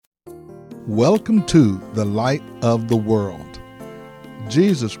Welcome to the light of the world.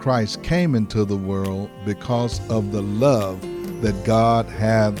 Jesus Christ came into the world because of the love that God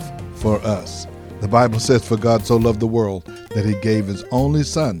had for us. The Bible says, "For God so loved the world that he gave his only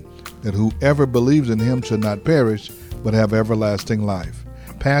Son, that whoever believes in him should not perish, but have everlasting life."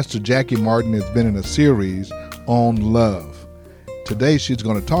 Pastor Jackie Martin has been in a series on love. Today she's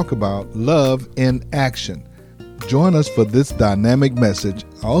going to talk about love in action. Join us for this dynamic message.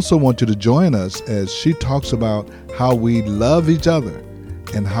 I also want you to join us as she talks about how we love each other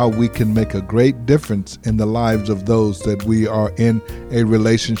and how we can make a great difference in the lives of those that we are in a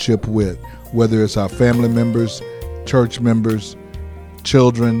relationship with, whether it's our family members, church members,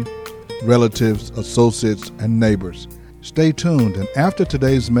 children, relatives, associates, and neighbors. Stay tuned, and after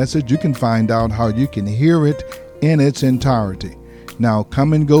today's message, you can find out how you can hear it in its entirety. Now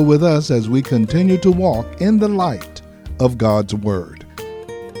come and go with us as we continue to walk in the light of God's Word.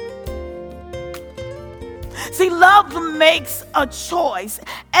 See, love makes a choice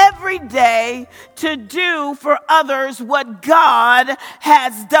every day to do for others what God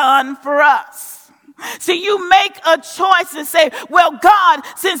has done for us. See, you make a choice to say, well, God,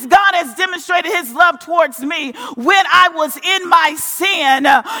 since God has demonstrated his love towards me when I was in my sin,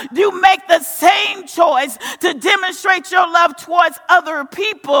 you make the same choice to demonstrate your love towards other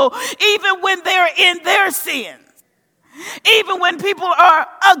people, even when they're in their sins, even when people are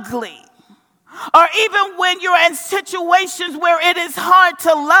ugly, or even when you're in situations where it is hard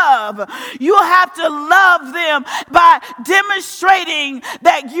to love. You have to love them by demonstrating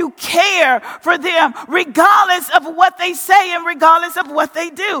that you care for them, regardless of what they say and regardless of what they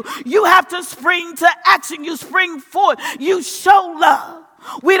do. You have to spring to action. You spring forward. You show love.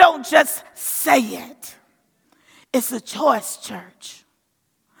 We don't just say it. It's a choice, church.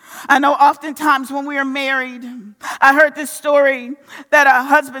 I know oftentimes when we are married, I heard this story that a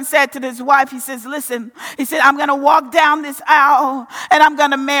husband said to his wife. He says, listen, he said, I'm going to walk down this aisle and I'm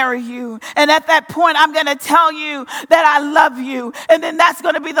going to marry you. And at that point, I'm going to tell you that I love you. And then that's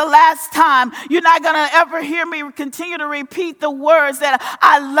going to be the last time. You're not going to ever hear me continue to repeat the words that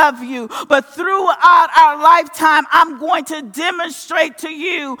I love you. But throughout our lifetime, I'm going to demonstrate to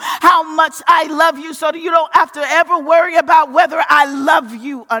you how much I love you so that you don't have to ever worry about whether I love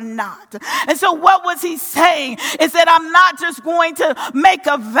you or not. And so what was he saying is that I'm not just going to make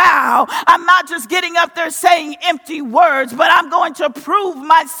a vow. I'm not just getting up there saying empty words, but I'm going to prove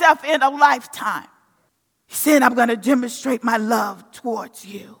myself in a lifetime. He said, I'm going to demonstrate my love towards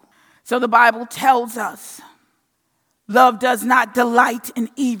you. So the Bible tells us love does not delight in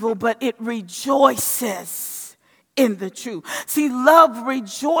evil, but it rejoices in the truth. See, love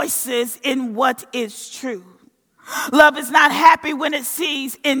rejoices in what is true. Love is not happy when it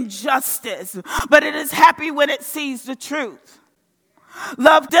sees injustice, but it is happy when it sees the truth.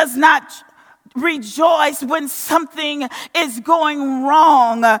 Love does not rejoice when something is going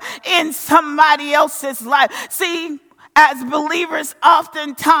wrong in somebody else's life. See, as believers,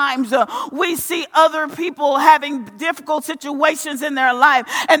 oftentimes we see other people having difficult situations in their life,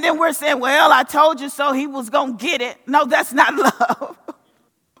 and then we're saying, well, I told you so, he was going to get it. No, that's not love.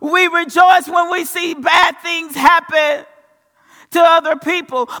 We rejoice when we see bad things happen to other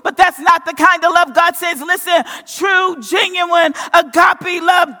people, but that's not the kind of love. God says, listen, true, genuine, agape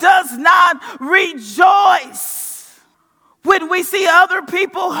love does not rejoice when we see other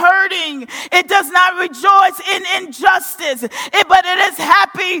people hurting. It does not rejoice in injustice, but it is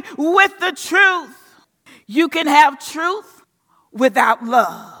happy with the truth. You can have truth without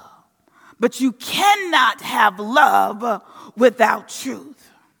love, but you cannot have love without truth.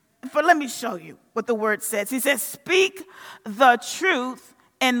 But let me show you what the word says. He says, speak the truth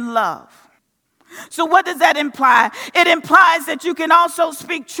in love. So what does that imply? It implies that you can also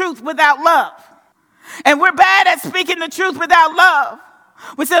speak truth without love. And we're bad at speaking the truth without love.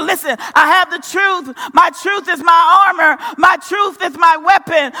 We say, listen, I have the truth. My truth is my armor. My truth is my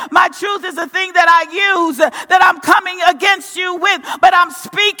weapon. My truth is the thing that I use, that I'm coming against you with. But I'm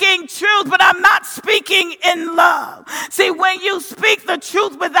speaking truth, but I'm not speaking in love. See, when you speak the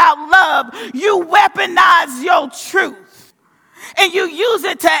truth without love, you weaponize your truth. And you use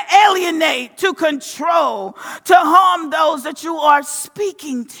it to alienate, to control, to harm those that you are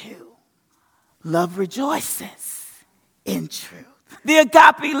speaking to. Love rejoices in truth. The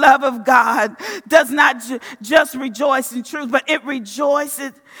agape love of God does not just rejoice in truth, but it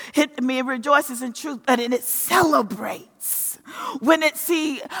rejoices in truth, but it celebrates. When it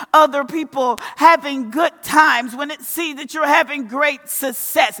sees other people having good times, when it sees that you're having great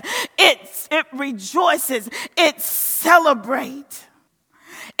success, it rejoices, it celebrates.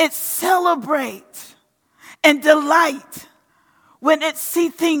 It celebrates and delight when it see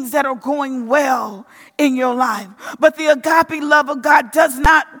things that are going well in your life. But the agape love of God does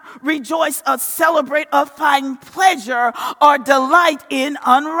not rejoice or celebrate or find pleasure or delight in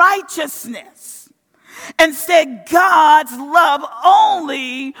unrighteousness. Instead, God's love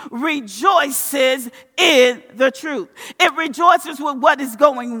only rejoices in the truth. It rejoices with what is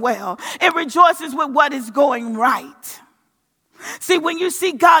going well. It rejoices with what is going right. See, when you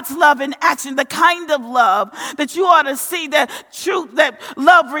see God's love in action, the kind of love that you ought to see, that truth that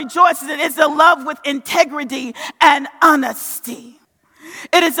love rejoices in, is a love with integrity and honesty.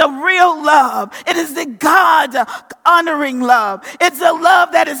 It is a real love. It is the God-honoring love. It's a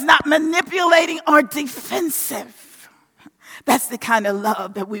love that is not manipulating or defensive. That's the kind of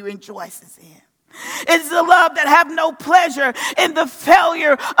love that we rejoice in. It's a love that have no pleasure in the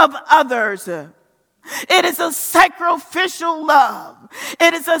failure of others. It is a sacrificial love.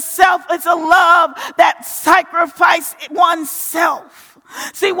 It's a love that sacrifices oneself.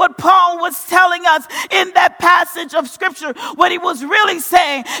 See, what Paul was telling us in that passage of scripture, what he was really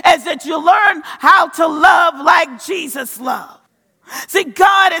saying is that you learn how to love like Jesus loved. See,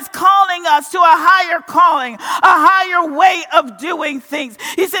 God is calling us to a higher calling, a higher way of doing things.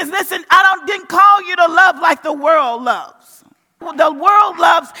 He says, listen, didn't call you to love like the world loves. The world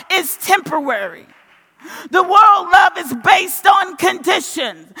loves is temporary. The world love is based on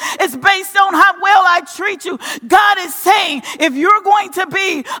conditions. It's based on how well I treat you. God is saying, if you're going to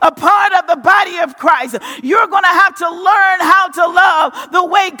be a part of the body of Christ, you're going to have to learn how to love the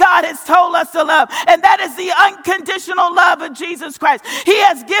way God has told us to love. And that is the unconditional love of Jesus Christ. He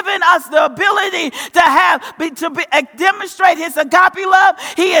has given us the ability to demonstrate his agape love.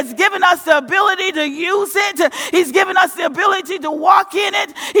 He has given us the ability to use it. He's given us the ability to walk in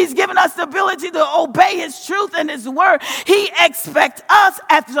it. He's given us the ability to obey his truth and his word. He expects us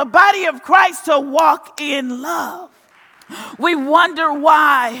as the body of Christ to walk in love. We wonder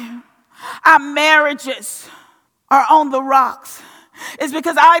why our marriages are on the rocks. It's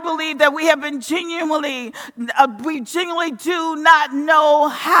because I believe that we genuinely do not know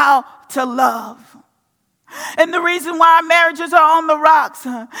how to love. And the reason why our marriages are on the rocks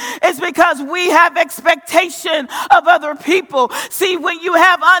is because we have expectation of other people. See, when you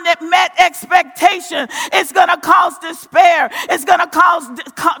have unmet expectation, it's going to cause despair. It's going to cause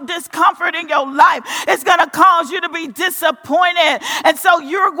discomfort in your life. It's going to cause you to be disappointed. And so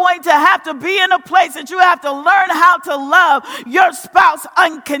you're going to have to be in a place that you have to learn how to love your spouse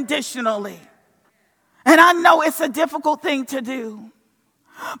unconditionally. And I know it's a difficult thing to do.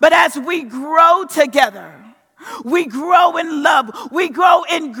 But as we grow together, we grow in love. We grow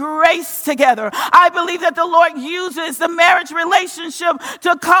in grace together. I believe that the Lord uses the marriage relationship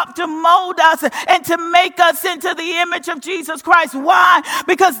to mold us and to make us into the image of Jesus Christ. Why?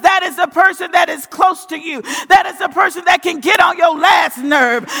 Because that is the person that is close to you. That is the person that can get on your last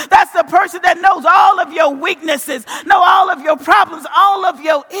nerve. That's the person that knows all of your weaknesses, know all of your problems, all of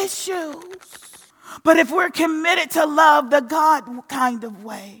your issues. But if we're committed to love the God kind of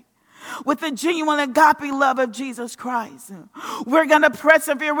way, with the genuine agape love of Jesus Christ, we're going to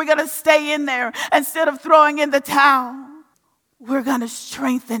persevere. We're going to stay in there instead of throwing in the towel. We're going to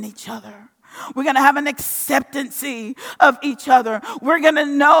strengthen each other. We're going to have an acceptance of each other. We're going to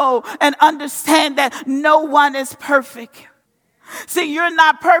know and understand that no one is perfect. See, you're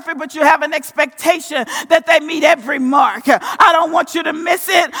not perfect, but you have an expectation that they meet every mark. I don't want you to miss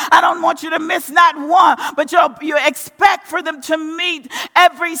it. I don't want you to miss not one, but you expect for them to meet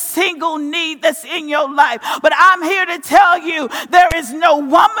every single need that's in your life. But I'm here to tell you, there is no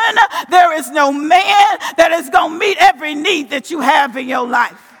woman, there is no man that is going to meet every need that you have in your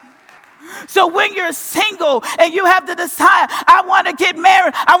life. So when you're single and you have to decide, I want to get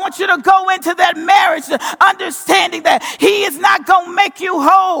married, I want you to go into that marriage understanding that he is not going to make you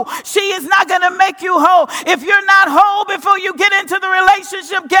whole. She is not going to make you whole. If you're not whole before you get into the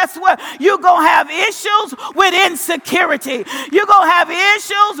relationship, guess what? You're going to have issues with insecurity. You're going to have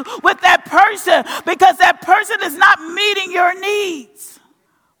issues with that person because that person is not meeting your needs.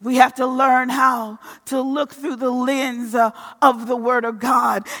 We have to learn how to look through the lens of the Word of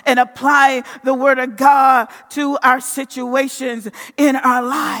God and apply the Word of God to our situations in our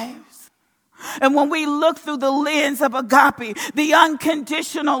lives. And when we look through the lens of agape, the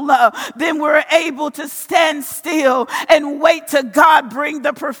unconditional love, then we're able to stand still and wait till God bring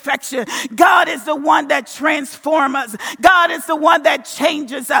the perfection. God is the one that transforms us. God is the one that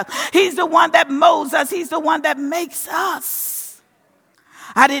changes us. He's the one that molds us. He's the one that makes us.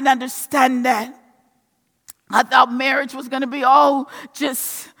 I didn't understand that. I thought marriage was going to be all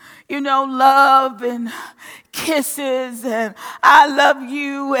just, love and kisses and I love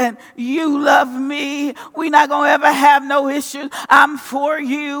you and you love me. We're not going to ever have no issues. I'm for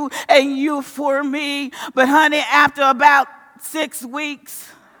you and you for me. But honey, after about 6 weeks,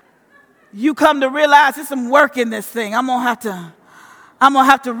 you come to realize there's some work in this thing. I'm going to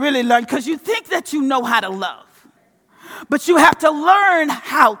have to really learn, because you think that you know how to love, but you have to learn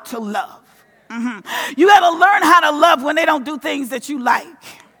how to love. You got to learn how to love when they don't do things that you like.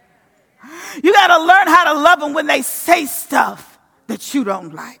 You got to learn how to love them when they say stuff that you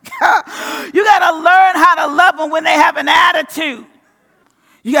don't like. You got to learn how to love them when they have an attitude.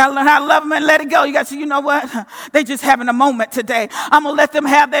 You got to learn how to love them and let it go. You got to say, you know what? They just having a moment today. I'm going to let them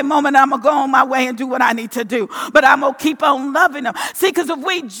have their moment. I'm going to go on my way and do what I need to do. But I'm going to keep on loving them. See, because if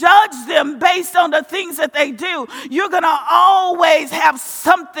we judge them based on the things that they do, you're going to always have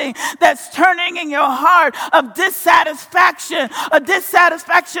something that's turning in your heart of dissatisfaction, a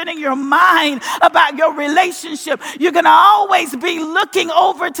dissatisfaction in your mind about your relationship. You're going to always be looking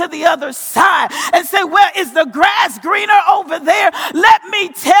over to the other side and say, well, is the grass greener over there? Let me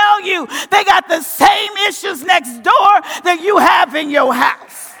tell you, they got the same issues next door that you have in your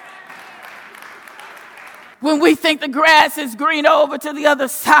house. When we think the grass is green over to the other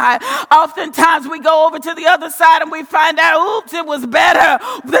side, oftentimes we go over to the other side and we find out, oops, it was better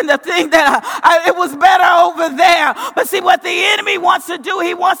than the thing that it was better over there. But see, what the enemy wants to do,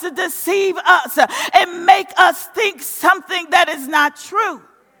 he wants to deceive us and make us think something that is not true.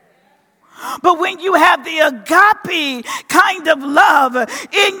 But when you have the agape kind of love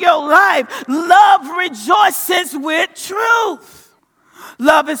in your life, love rejoices with truth.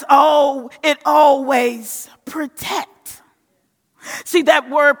 Love is it always protect. See,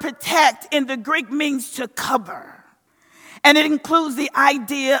 that word protect in the Greek means to cover. And it includes the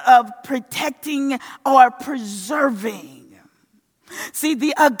idea of protecting or preserving. See,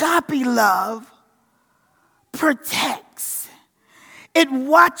 the agape love protects. It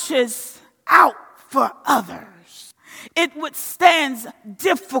watches out for others. It withstands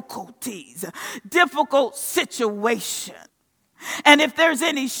difficulties, difficult situations. And if there's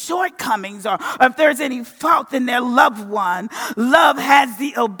any shortcomings or if there's any fault in their loved one, love has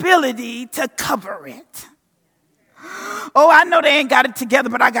the ability to cover it. Oh, I know they ain't got it together,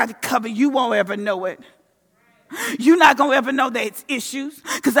 but I got it covered. You won't ever know it. You're not going to ever know that it's issues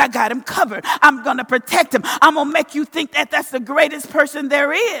because I got him covered. I'm going to protect him. I'm going to make you think that that's the greatest person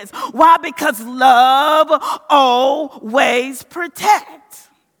there is. Why? Because love always protects.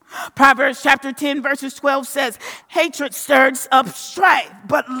 Proverbs chapter 10 verses 12 says, hatred stirs up strife,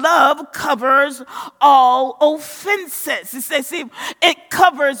 but love covers all offenses. It says, see, it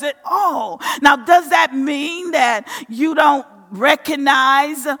covers it all. Now, does that mean that you don't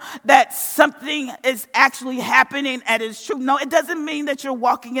recognize that something is actually happening and is true? No, it doesn't mean that you're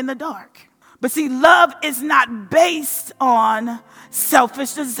walking in the dark. But see, love is not based on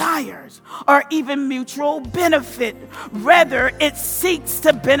selfish desires or even mutual benefit. Rather, it seeks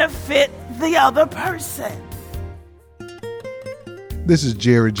to benefit the other person. This is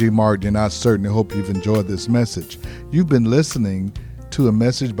Jerry G. Martin, and I certainly hope you've enjoyed this message. You've been listening to a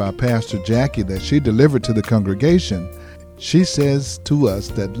message by Pastor Jackie that she delivered to the congregation. She says to us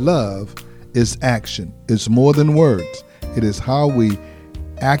that love is action. It's more than words. It is how we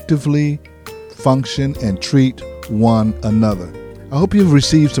actively function and treat one another. I hope you've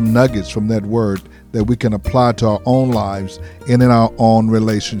received some nuggets from that word that we can apply to our own lives and in our own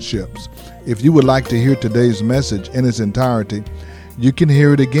relationships. If you would like to hear today's message in its entirety, you can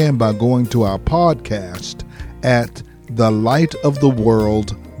hear it again by going to our podcast at The Light of the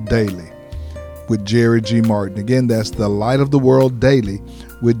World Daily with Jerry G. Martin. Again, that's The Light of the World Daily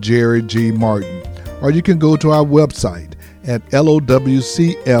with Jerry G. Martin. Or you can go to our website at lowcf.org.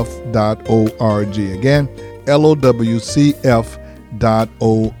 Again, lowcf.org.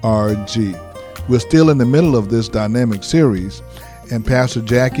 We're still in the middle of this dynamic series, and Pastor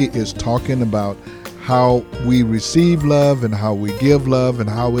Jackie is talking about how we receive love and how we give love and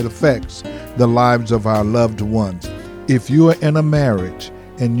how it affects the lives of our loved ones. If you are in a marriage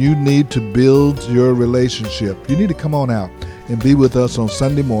and you need to build your relationship, you need to come on out and be with us on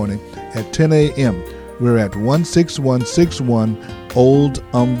Sunday morning at 10 a.m. We're at 16161 Old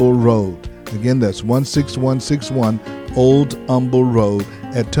Humble Road. Again, that's 16161 Old Humble Road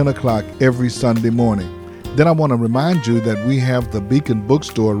at 10 o'clock every Sunday morning. Then I want to remind you that we have the Beacon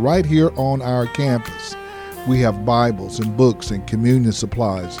Bookstore right here on our campus. We have Bibles and books and communion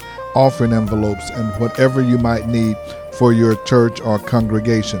supplies, offering envelopes, and whatever you might need for your church or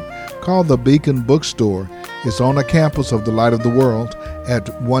congregation. Call the Beacon Bookstore. It's on the campus of the Light of the World at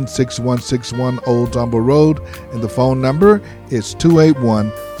 16161 Old Humble Road, and the phone number is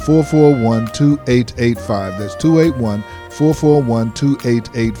 281 281-441-2885. That's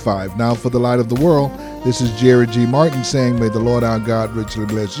 281-441-2885. Now for the Light of the World, this is Jerry G. Martin saying, may the Lord our God richly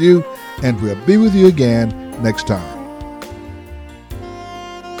bless you, and we'll be with you again next time.